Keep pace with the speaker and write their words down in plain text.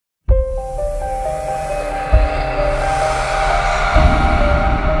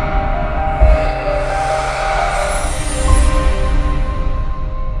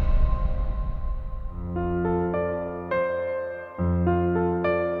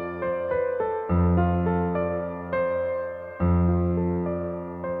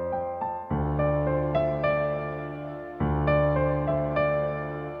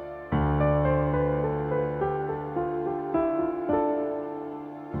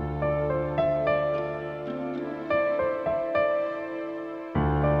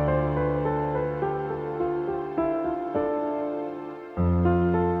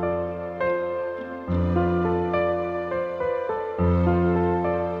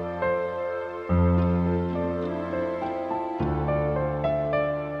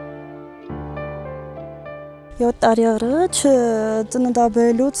7 տարի առաջ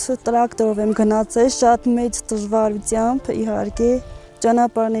ծննդաբերելուց տրակտորով եմ գնացել, շատ մեծ դժվարությամբ, իհարկե,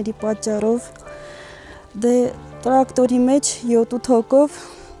 ճանապարհների պատճառով։ Դե տրակտորի մեջ 7-8 հոգով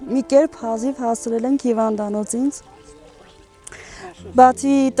մի կերպ հազիվ հասրել ենք հիվանդանոց ինձ։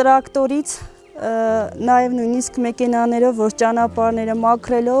 Բացի տրակտորից, նաև նույնիսկ մեքենաներով, որ ճանապարհները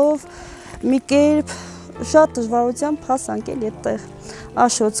մաքրելով, մի կերպ շատ դժվարությամբ հասանք էլ այդտեղ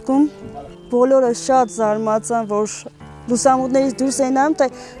Աշոցքում։ Բոլորը շատ զարմացան, որ լուսամուտներից դուրս էին նայում, թե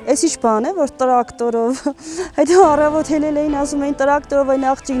այս ինչ բան է, որ տրակտորով։ Հետո առավոտ հելել էին, ասում էին տրակտորով այն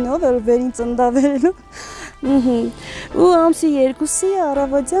աղջիկնով, որ վերին ծննդաբերելու։ Ու ամսի 2-ի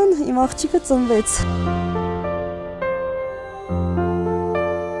առավոտյան իմ աղջիկը ծնվեց։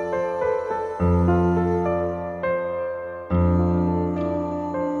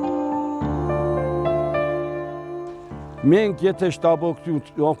 Մենք եթե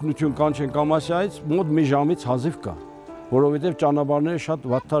շտապօգնություն կանչենք ամասիայից, մոտ մի ժամից հազիվ կա, որովհետև ճանապարհները շատ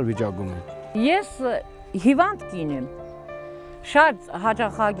վատթար վիճակում են։ Ես հիվանդ կին եմ, շատ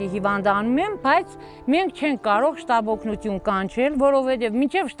հաճախակի հիվանդանում եմ, բայց մենք չենք կարող շտապօգնություն կանչել, որովհետև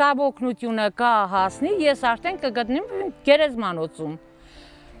մինչև շտապօգնությունը կա հասնի, ես արդեն կգտնեմ գերեզմանոցում։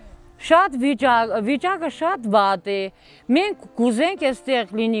 Շատ վիճակը շատ վատ է, մենք կուզենք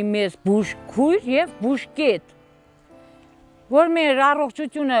այստեղ լինի մեզ բուժքույր եւ բուժկետ, որ մեր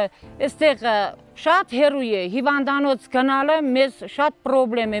առողջությունը այստեղ շատ հեռու է, հիվանդանոց գնալը մեզ շատ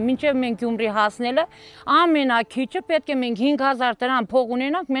պրոբլեմ է, մինչև մենք Գյումրի հասնելը ամենակիչը պետք է մենք 5000 դրամ փող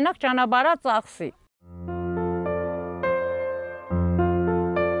ունենանք, մենակ ճանապարհը ծախսի։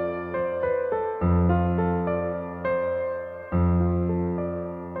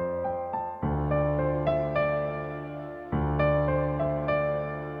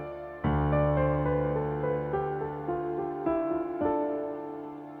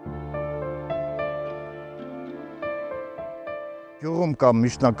 Գյուղում կա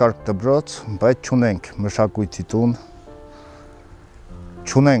միջնակարգ դպրոց, բայց չունենք մշակույթի տուն,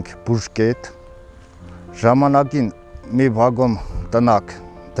 չունենք բուժկետ, ժամանակին մի վագոն տնակ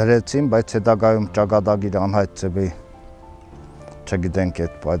դրեցին, բայց հետագայում ճակատագիր անհայտ ձևի, չգիտենք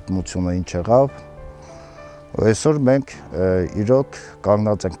այդ պատմությունը ինչ եղավ, այսօր մենք իրոք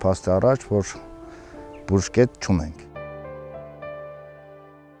կանգնած ենք փաստի առաջ, որ բուժկետ չունենք։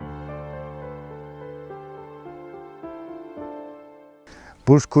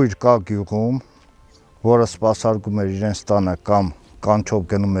 Բուժքույր կա գյուղում, որը սպասարկում էր իրենց տանը կամ կանչով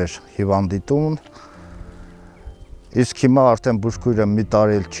գնում էր հիվանդի տուն, իսկ հիմա արդեն բուժքույրը մի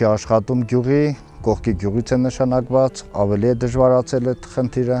տարի չի աշխատում գյուղի, կողքի գյուղից է նշանակված, ավելի է դժվարացել այդ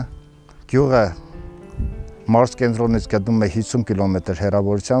խնդիրը։ Գյուղը մարզկենտրոնից գտնվում է 50 կիլոմետր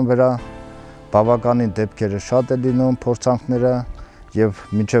հեռավորության վրա, բավականին դեպքերը շատ է լինում, փորձանքները, եւ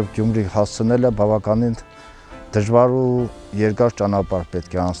մինչև Գյումրի հասցնելը բավականին դժվար ու երկար ճանապարհ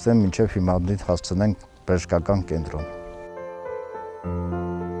պետք է անցնեն, մինչև հիմա հասցնենք բժշկական կենտրոն։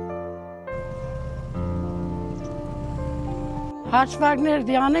 Հաշվարկներ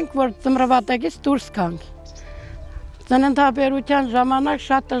դիանենք, որ ծմրվատակից դուրս գանք։ Ծննդաբերության ժամանակ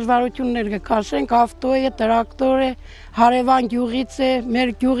շատ դժվարություններ կքաշենք, ավտո է, տրակտոր է, հարևան գյուղից է,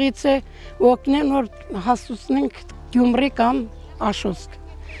 մեր գյուղից է, օգնեն, որ հասցնենք Գյումրի կամ Աշոցք։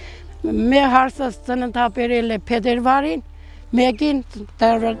 Մեր հարսս ծննդաբերել է փետրվարին, մեկին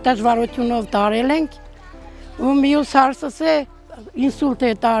դժվարությունով տարել ենք, ու մյուս հարսս է ինսուլտ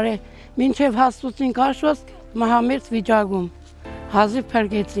է տարել, մինչև հասցուցինք Աշոցք, մահամերձ վիճակում, հազիվ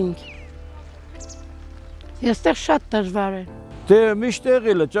փրկեցինք։ Այստեղ շատ դժվար է։ Դե միշտ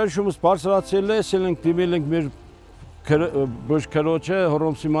եղել է, ճնշումս բարձրացել է, ասել ենք դիմել ենք մեր բժշկերոջը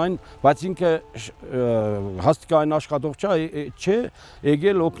հոռոմսիմային, բայց ինքը հաստիկային աշխատող չէ,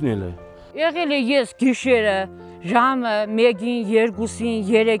 եկել օգնել է։ Եղել է ես գիշերը ժամը 1-ին, 2-ին,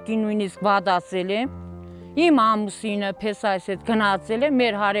 3-ին նույնիսկ վադացել եմ։ Իմ ամուսինը փեսայս հետ գնացել է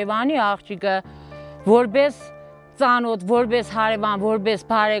մեր հարևանի աղջիկը, որպես ծանոթ, որպես հարևան, որպես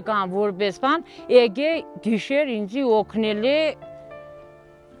բարեկամ, որպես բան, եկե գիշեր ինձ օգնել է,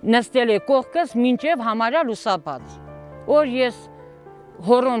 նստել է կողքս մինչև համարյա լուսաբաց։ Որ ես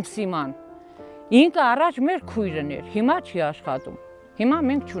հոռոմսիման, ինքը առաջ մեր քույրն էր, հիմա չի աշխատում, հիմա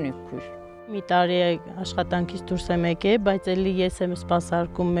մենք չունենք քույր։ Մի տարի աշխատանքից դուրս եմ եկել, բայց էլի ես եմ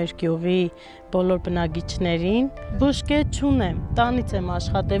սպասարկում մեր գյուղի բոլոր բնակիչներին։ Բուժկետ չունեմ, տանից եմ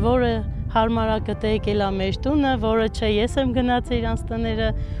աշխատել, որը հարմարակտ է եկել է մեր տունը, որը չէ, ես եմ գնացել իրանց տները,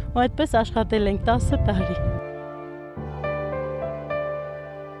 ու այդպես աշխատել ենք 10 տարի։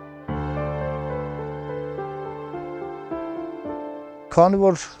 Քանի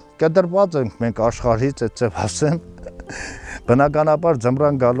որ կտրված ենք մենք աշխարհից, այդպես ասեմ, բնականաբար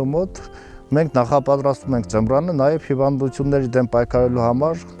ձմռան գալու մոտ Մենք նախապատրաստում ենք ձմռանը նաև հիվանդությունների դեմ պայքարելու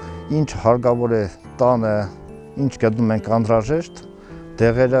համար, ինչ հարկավոր է տանը, ինչ գտնում ենք անհրաժեշտ,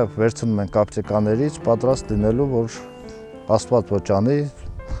 դեղերը վերցնում ենք ապտեկաներից, պատրաստ լինելու, որ Աստված ոչ անի,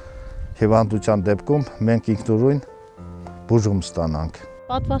 հիվանդության դեպքում մենք ինքնուրույն բուժում ստանանք։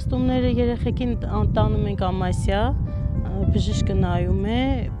 Պատվաստումները երեխեքին տանում ենք ամասյա, բժիշկը նայում է,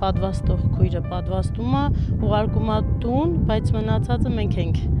 պատվաստող քույրը պատվաստում է, ուղարկում է տուն, բայց մնացածը մենք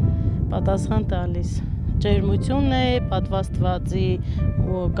ենք պատասխան տալիս։ Ջերմություն է, պատվաստվածի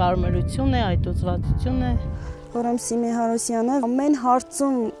կարմրություն է, այտուցվածություն է։ ՀՈՌՈՄՍԻՄ-ի Հարոսյանը ամեն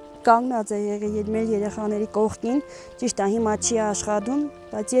հարցում կանգնած է եղել մեր երեխաների կողքին, ճիշտ է հիմա չի աշխատում,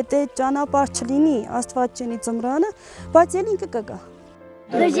 բայց եթե ճանապարհ չլինի, Աստված չունի ձմռանը, բայց էլ ինքը կգա։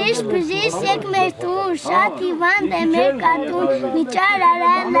 Բժիշկ, եկ մեր տուն, շատ հիվանդ է մեր կատուն, միջար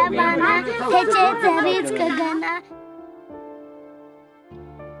արա լավանա, թե չէ ձեռից կգնա։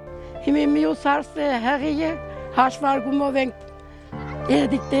 Հիմի մյուս հարցը հեղիը հաշվարկումով ենք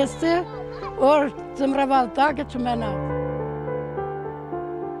եդիկ տեսը, որ ձմռավալ տակը չմենա։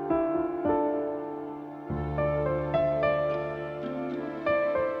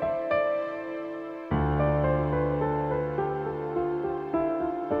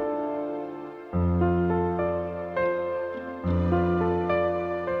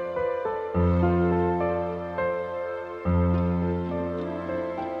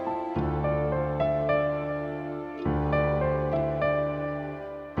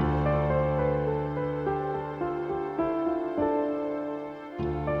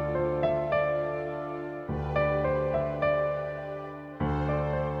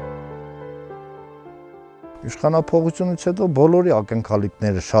 Իշխանափոխությունից հետո բոլորի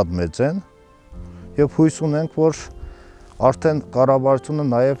ակնկալիքները շատ մեծ են եւ հույս ունենք, որ արդեն կառավարությունը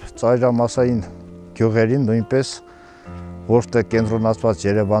նաեւ ծայրամասային գյուղերին նույնպես որտեղ կենտրոնացված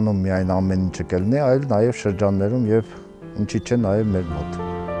Երևանում միայն ամեն ինչը կլինի, այլ նաեւ շրջաններում եւ ինչի՞ չէ նաեւ մեր մոտ։